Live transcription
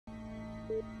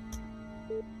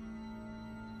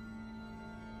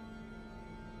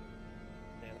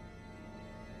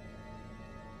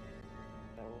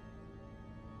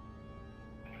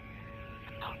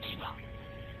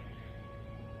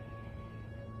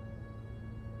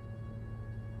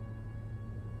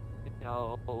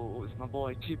Yo, it's my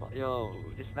boy Teapot. Yo,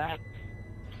 it's back.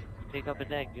 Take up a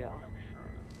deck, yo.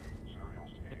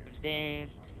 Stand.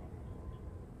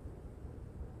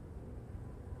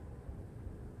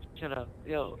 Shut up.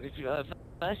 Yo, if you,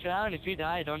 first round, if you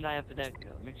die, don't die off the deck,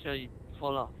 yo. Make sure you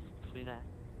fall off if you die.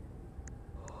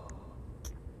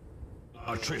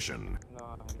 Attrition. No,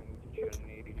 I mean, you shouldn't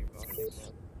need it,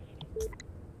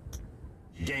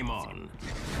 Game on.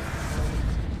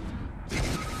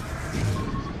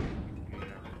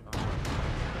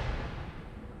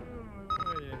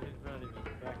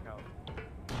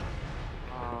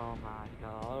 Oh my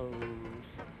god.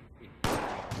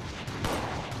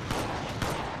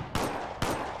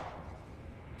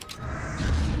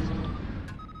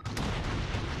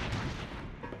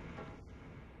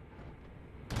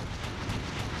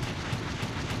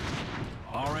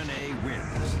 RNA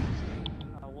wins.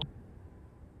 I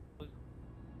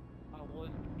was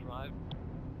driving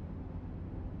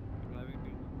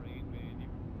through the rain, man,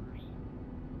 even worse.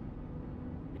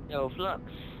 Yo, Flux.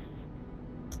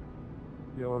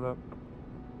 Yo, what up?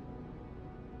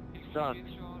 You suck.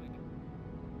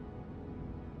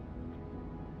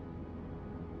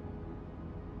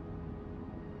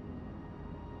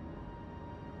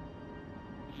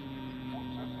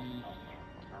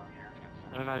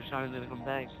 I don't know if Shawnee's gonna come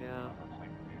back, yeah.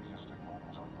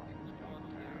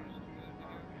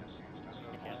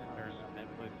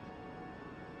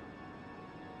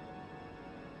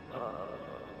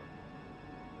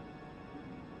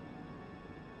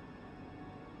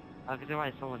 I could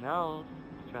invite someone else.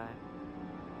 Let's try.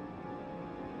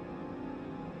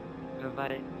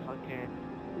 Invite fucking.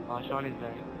 Oh, Shawnee's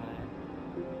back.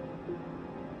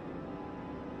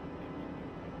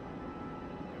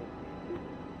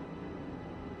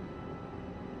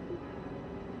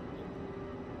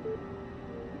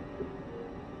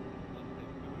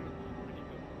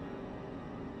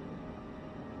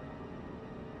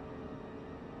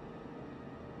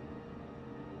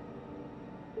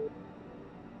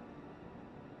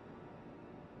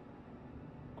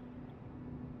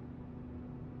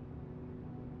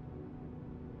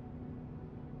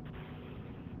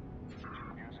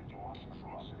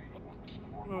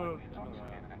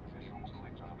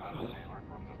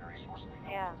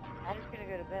 Yeah, I'm just gonna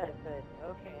go to bed, but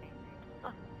okay.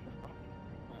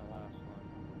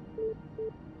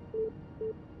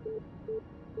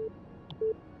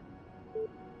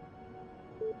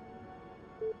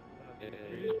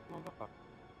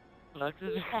 Flux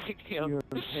is back, yo. You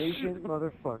impatient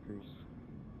motherfuckers.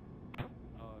 I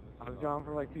was gone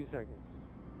for like 2 seconds.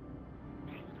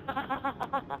 What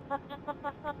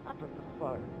the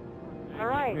fuck?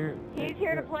 Alright, he's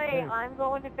here to play. I'm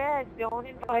going to bed. Don't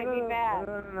invite me back.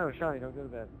 No, Shawnee, don't go to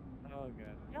bed. Oh,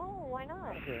 God. No, why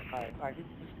not? Okay, alright,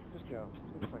 just go.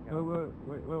 Get the fuck out.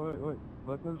 Wait.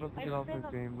 Let us get off this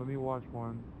game. Let me watch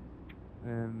one.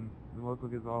 And the local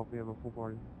gets off, we have a full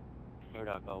party.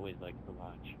 Murdoch always likes to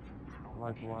watch. I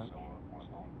like to watch.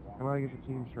 I might get the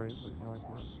team straight, but I like to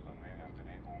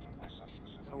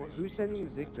watch. Who's sending you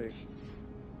the dick pic?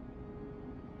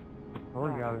 I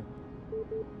already got it.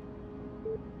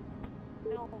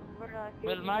 No, we're not.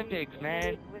 Where's my pics,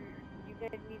 man? You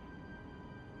guys need to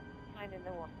find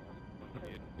another one.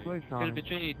 Play, Feel Shawnee.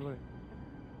 betrayed. Play.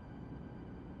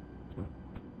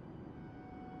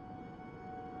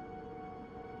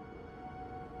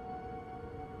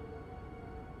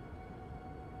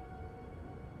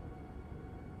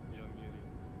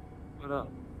 What up?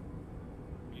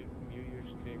 Mute your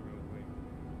screen real quick.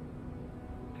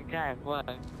 I can't, what?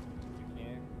 You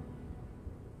can?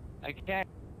 I can't,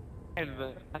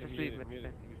 but I have to sleep. Mute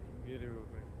it real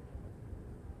quick.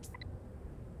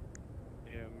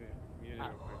 Yeah, mute it real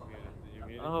quick. Did you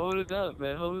mute it? Hold it up,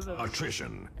 man, hold it up.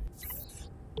 Attrition.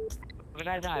 When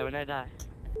I die. Alright.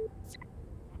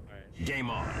 Game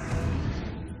on.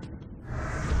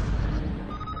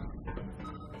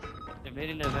 They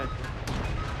made an event.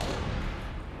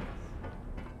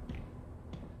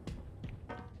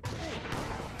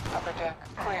 Upper deck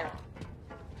clear.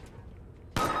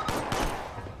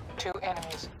 2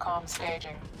 enemies, calm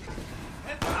staging.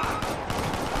 2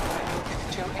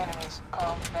 enemies,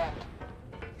 calm vent.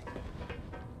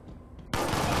 1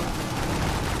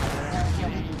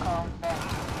 human, calm vent.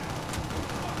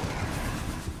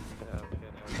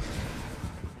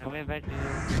 I went back to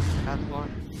last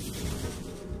one.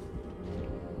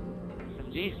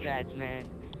 Some G-strats, man.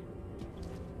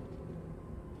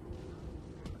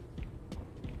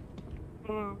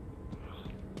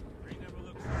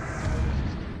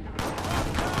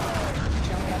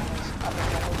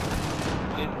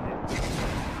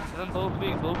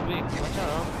 both weak. Watch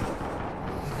out.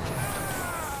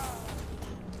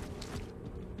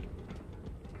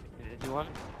 Do you want?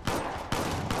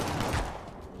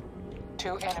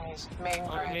 2 enemies. Main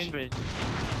Oh, bridge. main bridge.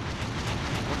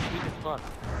 What's weak as fuck?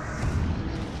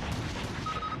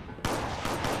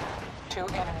 2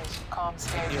 enemies. Comm Yo,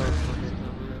 staging.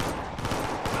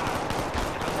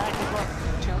 okay,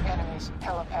 2 enemies.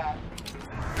 Helipad.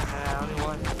 only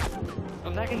one.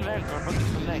 Come back in vent, bro.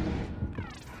 Come back.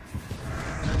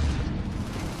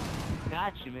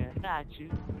 Got you, man. Got you.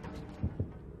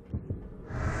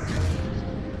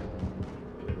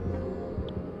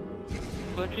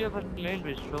 Put you up at the main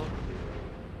bridge, bro.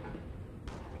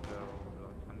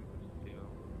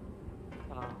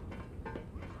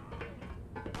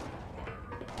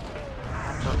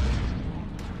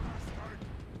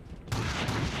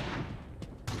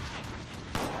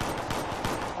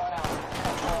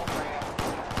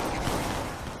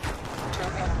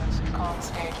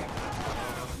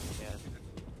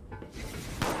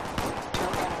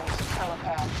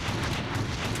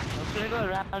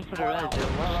 Run for the red, dude.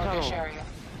 Watch out.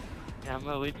 Yeah, I'm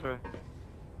gonna wait for her.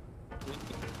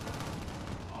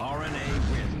 RNA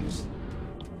wins.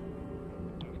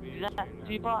 That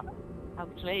Teapot, I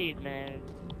played, man.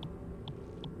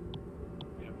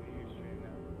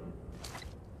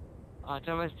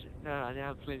 Tell me, no, I didn't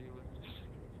have played.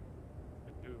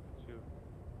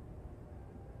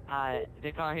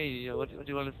 They can't hear you, yo. What do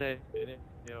you want to say?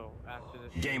 Yo, after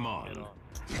this. Game on.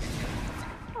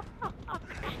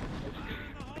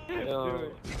 Yo,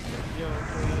 please,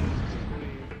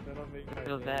 that'll make my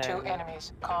feel day. bad. 2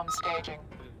 enemies. Comm staging.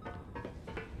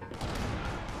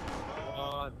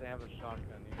 Oh, they have a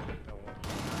shotgun. You just don't want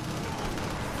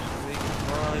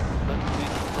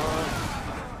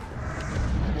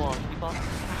Come on, keep up.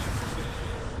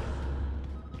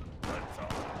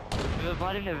 We were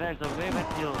fighting events, so where my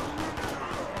kills?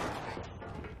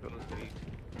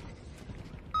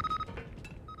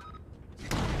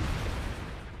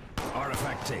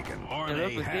 Artifact taken. Yo,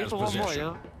 RNA look, has stay for one more, possession.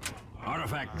 yo.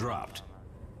 Artifact dropped.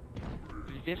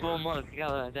 Stay for one more, get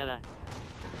out of Deadeye. I'm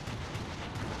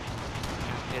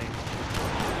kidding.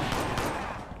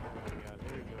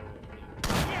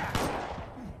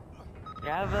 You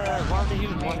have one of the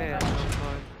humans, one here.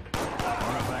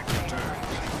 Artifact returned.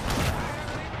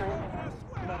 3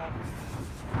 minutes.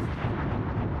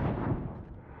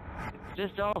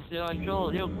 Just off, yo, on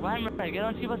Joel. Yo, Wameri, get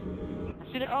on Teapot. I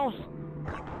see the off.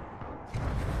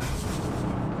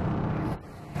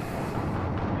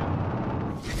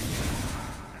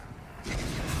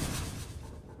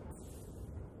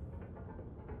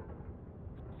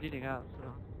 Bleeding out, so.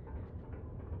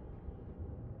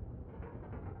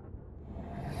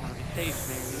 Wanna be safe,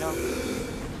 man, you know?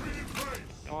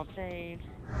 You know what I'm saying?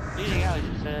 Bleeding out is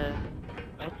just,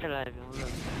 that's alive, yo.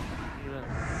 Look.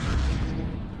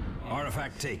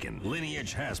 Artifact taken.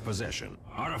 Lineage has possession.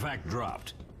 Artifact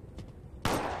dropped.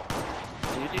 You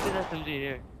take this SMG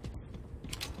here.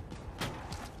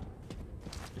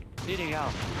 Bleeding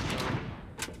out.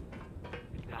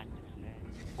 Got this, man.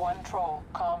 1 troll.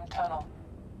 Comm tunnel.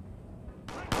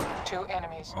 2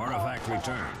 enemies. Artifact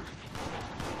returned.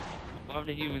 One of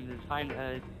the humans is fine,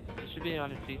 it should be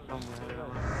on his feet somewhere.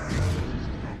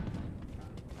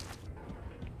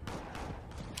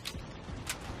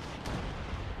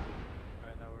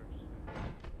 Alright, that works.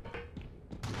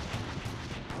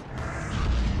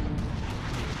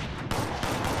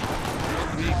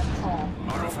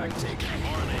 Artifact taken.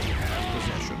 RNA has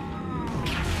possession.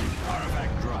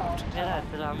 Artifact dropped. Yeah,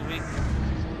 that's it, I'm weak.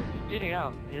 He's bleeding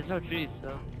out. There's no trees,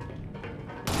 so.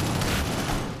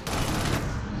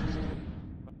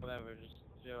 Whatever,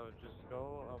 just go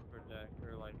upper deck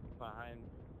or like behind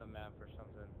the map or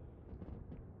something.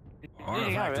 He's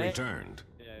bleeding out, Artifact right? returned.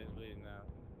 Yeah, he's bleeding out.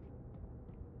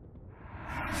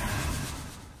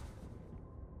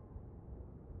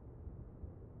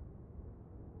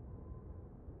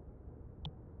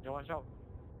 Yo, watch out.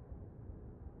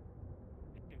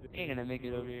 He ain't gonna make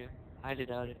it over here. I highly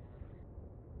doubt it.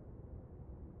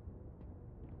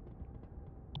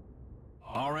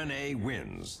 RNA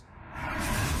wins.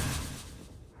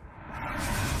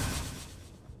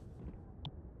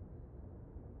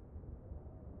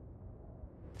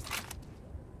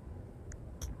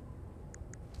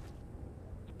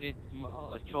 It's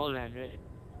a troll land, right?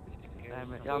 Yeah,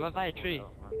 I'm gonna buy a tree.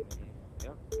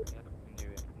 Yep. Knew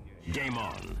it. Game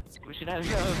on. We should have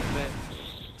yours, but.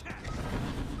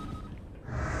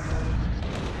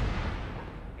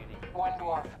 1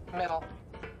 dwarf. Middle.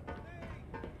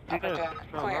 Upper deck.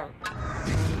 Clear.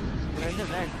 We're in the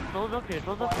vent. Troll's up here,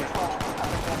 troll's up 1 here. troll.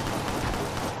 Upper deck.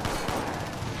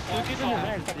 Look at the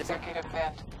vent. Executive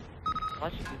vent.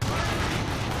 Watch it.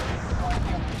 One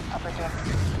human, upper deck.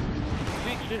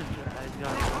 Big shit.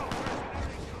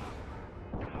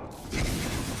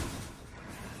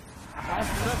 I'm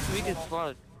not weak as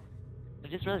fuck. I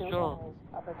just pressed draw.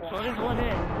 Shawnee's one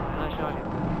hit. No, Shawnee.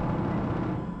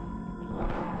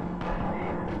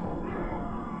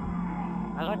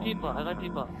 I got Teapot. I got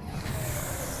Teapot.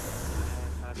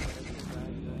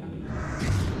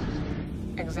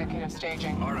 Executive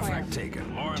staging. Artifact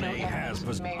taken. RNA has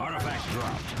artifact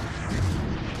dropped.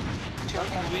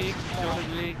 That's weak.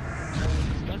 Shawnee's weak.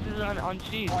 This is on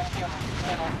cheese. One human,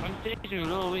 middle. On station,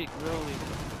 real weak.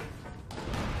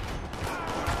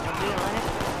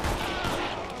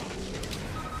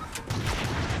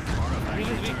 He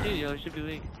was weak too, yo. It should be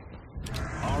weak.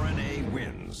 RNA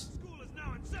wins.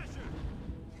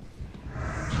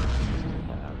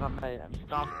 I'm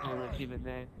stopping the achievement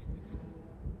there.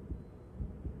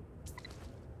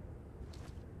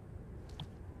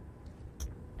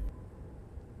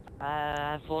 I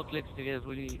have 4 clicks to get a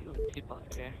fully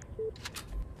Teapot here.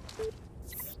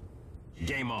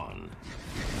 Game on.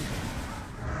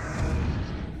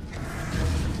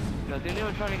 I think they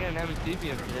were trying to get an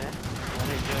MSDP over there. I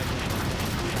didn't do it.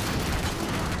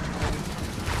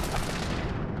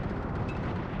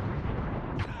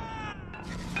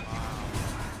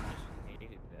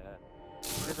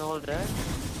 Is it all there?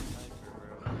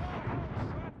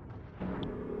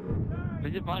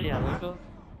 Is it body out, Loko?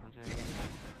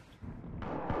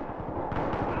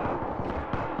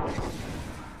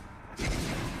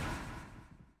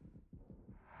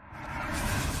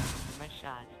 My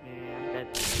shots, man. I'm dead.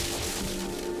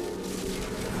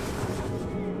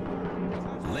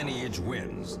 Lineage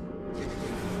wins.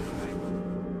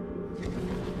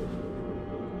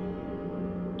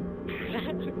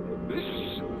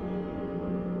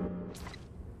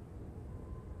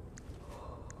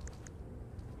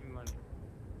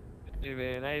 Hey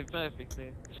man, I ain't perfect,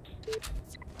 man.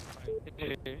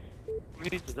 Hey, we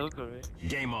need to Loko, right?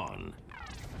 Game on.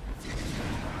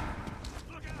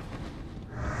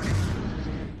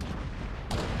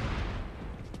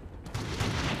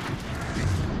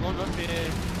 Hold up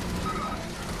here.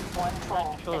 One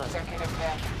troll, executive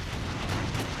deck.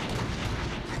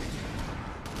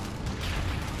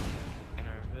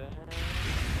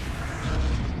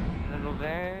 Let's go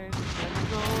back. Let's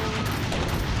go.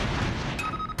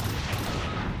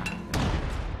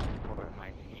 For my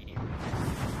team.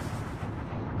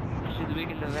 She's weak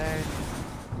in the van.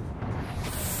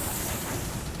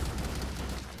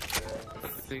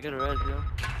 We got a res, yo.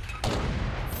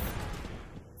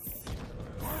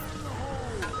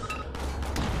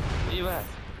 Where you at?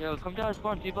 Yo, come down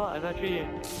spawn, Teapot. I got you here.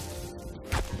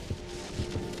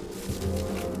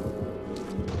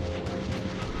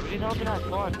 We need help in that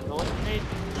spawn. So what's the name?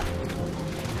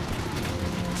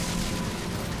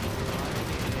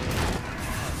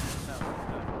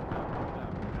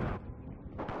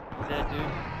 Dead,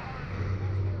 dude.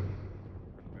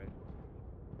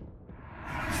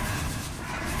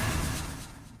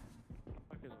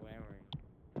 Fuck is Wameri?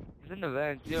 He's in the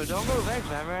vents. Yo, don't go vents,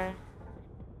 man, right?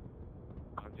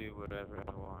 I'll do whatever I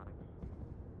want.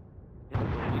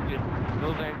 Yeah, you could go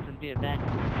vents and be a vent.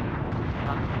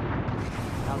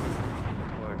 That was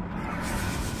support.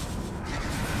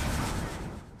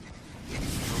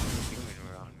 Human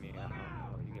around me. I don't know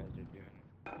what you guys are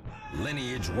doing.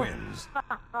 Lineage wins. I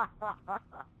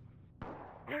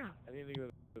need to go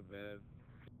to bed.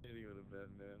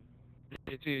 Man.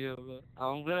 Me too, yo, but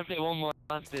I'm gonna play one more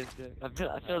after this. I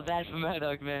feel bad for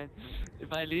Murdoch, man.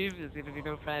 If I leave, there's gonna be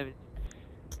no private.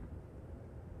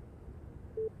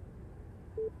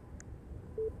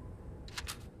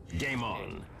 Game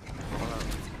on.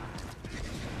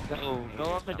 Go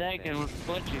up the deck and we'll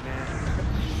split you, man.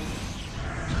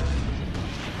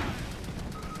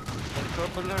 Let's go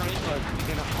for the resource. We're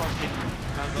gonna fucking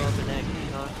not go up the deck,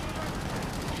 you know?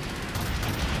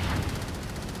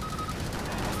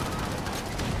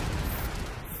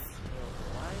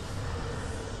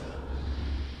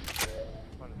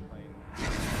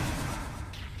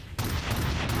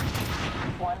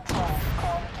 One troll,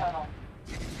 calm tunnel.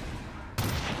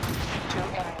 2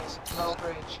 enemies, low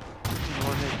bridge.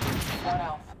 One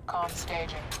elf, calm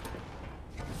staging.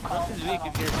 Calm This is weak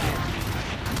if tunnel. you're dead.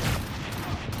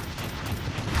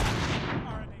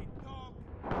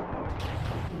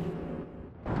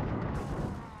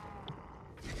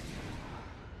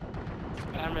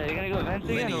 I'm ready. You gonna go events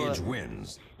again or Lineage what?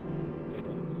 wins.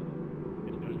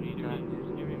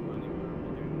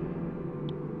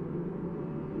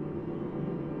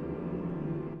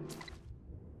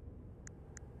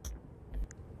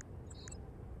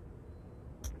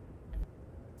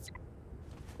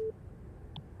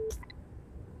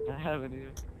 I haven't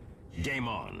either. Game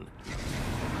on.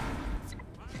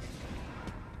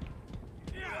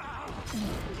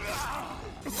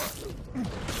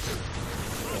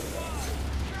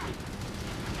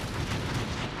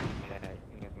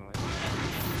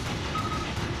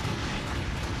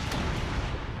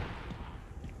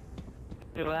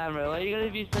 Dude, Wameri, why are you gonna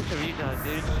be such a retard,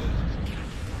 dude?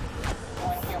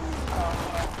 One human.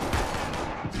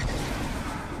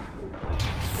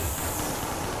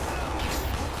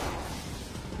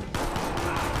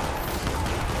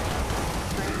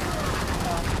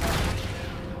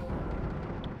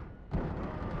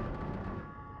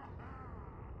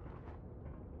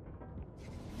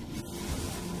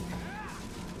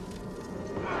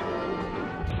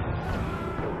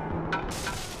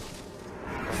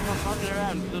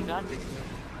 I'm still got this.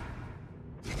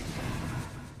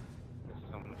 There's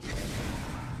so much.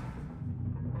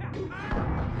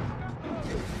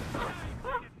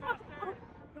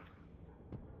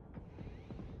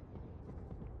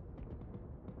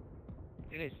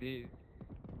 I see.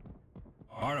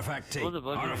 Artifact taken.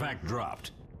 Artifact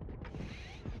dropped.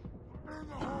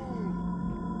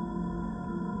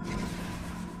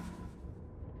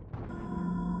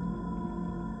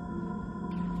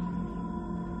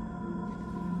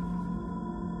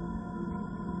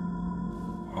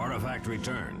 Artifact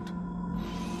returned.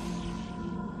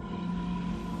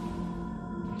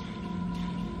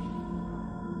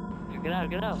 Get out,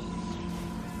 get out.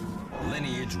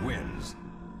 Lineage wins.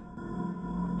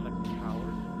 Like a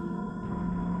coward.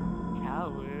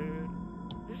 Coward.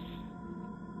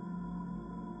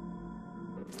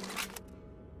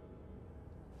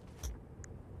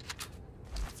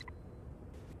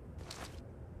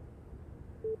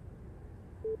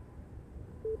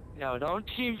 Yo, don't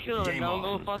team kill him, don't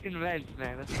go fucking vents,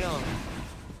 man. Let's go.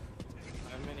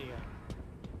 I'm minigun.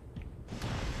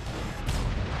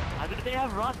 How did they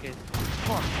have rockets?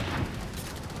 Fuck.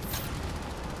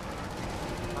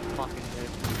 I'm fucking dead.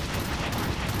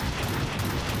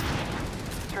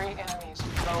 3 enemies.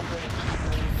 Low bridge.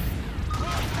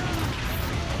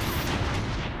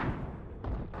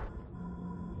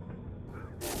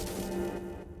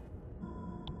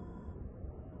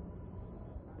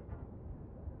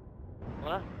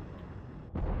 What?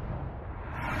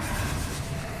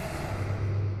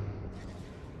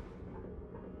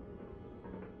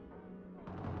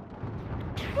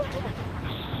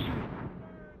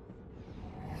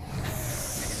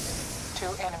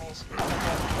 Two enemies.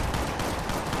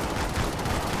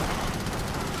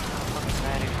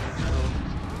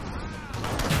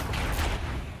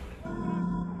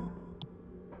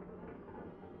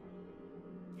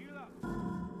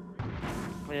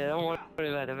 Yeah, don't worry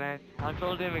about it, man. I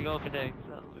told him to go for day,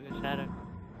 so we're gonna shatter.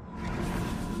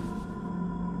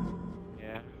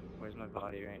 Yeah, where's my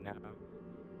body right now?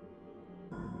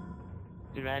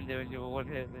 You ran there and you were one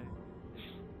hit, man.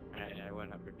 I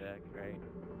went upper deck, right?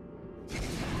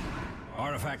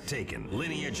 Artifact taken.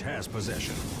 Lineage has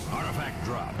possession. Artifact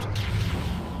dropped.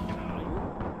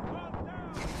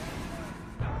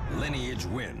 Lineage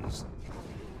wins.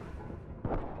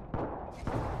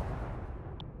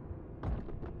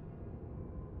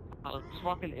 I was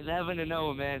fucking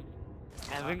 11-0, man.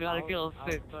 I haven't got a kill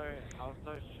since. I'll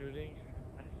start shooting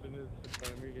as soon as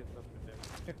Wameri gets up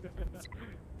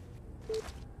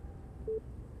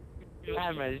there.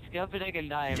 Wameri, just get up and they can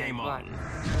die, man. Game on.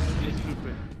 Just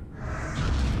stupid.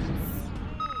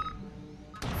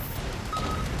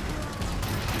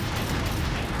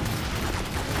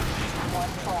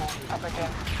 One full. Upper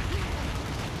deck.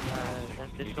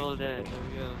 That's the shoulder. There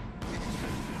we go.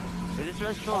 Is this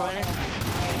rest roll right next to me?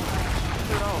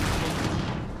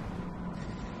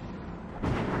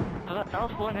 I got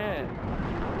else one hit.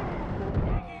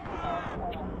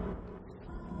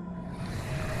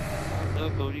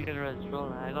 Loko, you can rest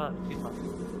roll. I got Teapot.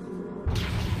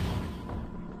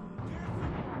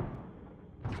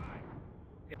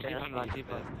 Yeah, I'm not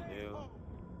Teapot. Too.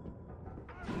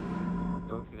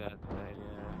 Go through that side, yeah.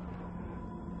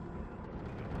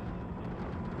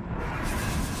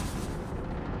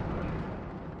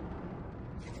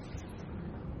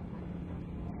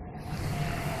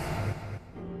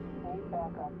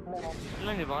 Still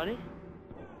on your body?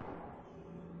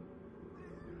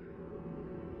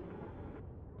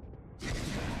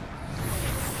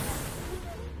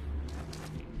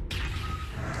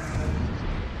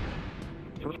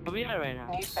 Where we at right now?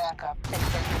 Need backup.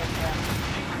 Executive deck.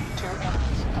 2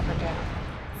 enemies. Upper deck.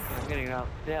 I'm getting out.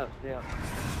 Stay out, stay out.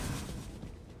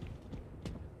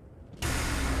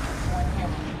 One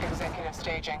human. Executive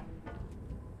staging.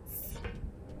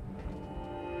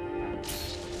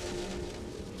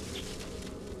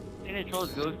 I think the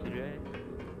troll's ghosted, right?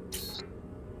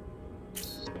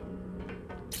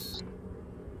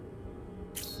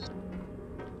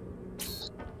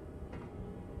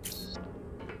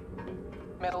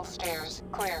 Middle stairs,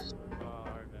 clear. Oh,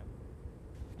 okay.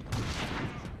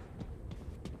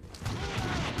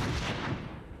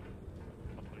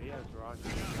 Oh, he has rockets.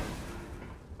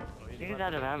 Oh, He's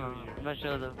out of ammo. I'm not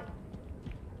sure though.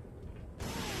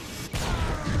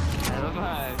 Never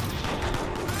mind.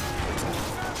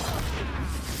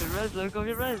 Get res, Loko,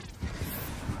 get res.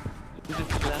 He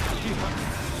just left you.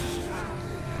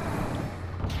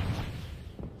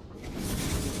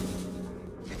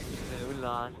 We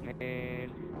lost, man.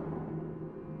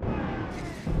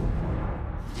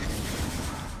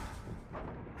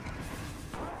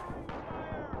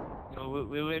 No,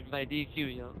 we went by DQ,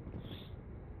 yo.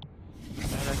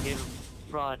 I gave him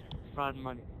fraud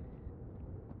money.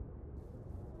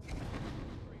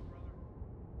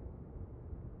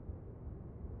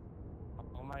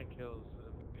 All my kills,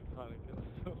 finally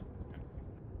kills.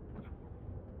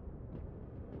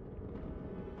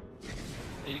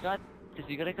 You got this.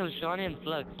 You gotta kill Shawnee and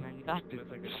Flux, man. You got this.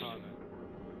 It's like a Shawnee.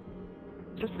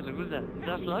 Just look, who's that? Is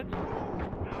that Flux?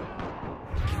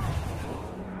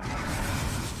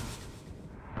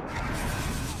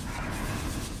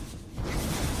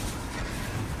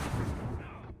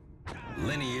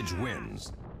 Lineage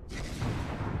wins.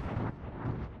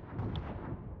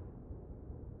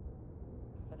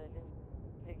 But I didn't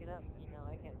pick it up. No,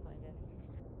 I can't find it.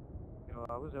 Yo,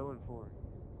 I was 0-4.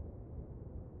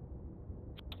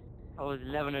 I was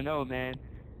 11-0, man.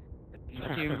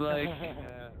 It seems like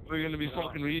we're gonna be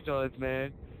fucking retards,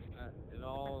 man. It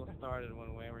all started when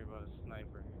Wameri bought a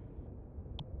sniper.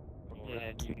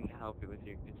 Yeah, you can help it with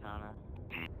your katana.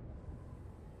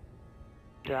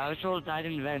 So I was told I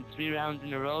didn't vent 3 rounds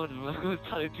in a row and look who's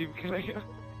started team killing.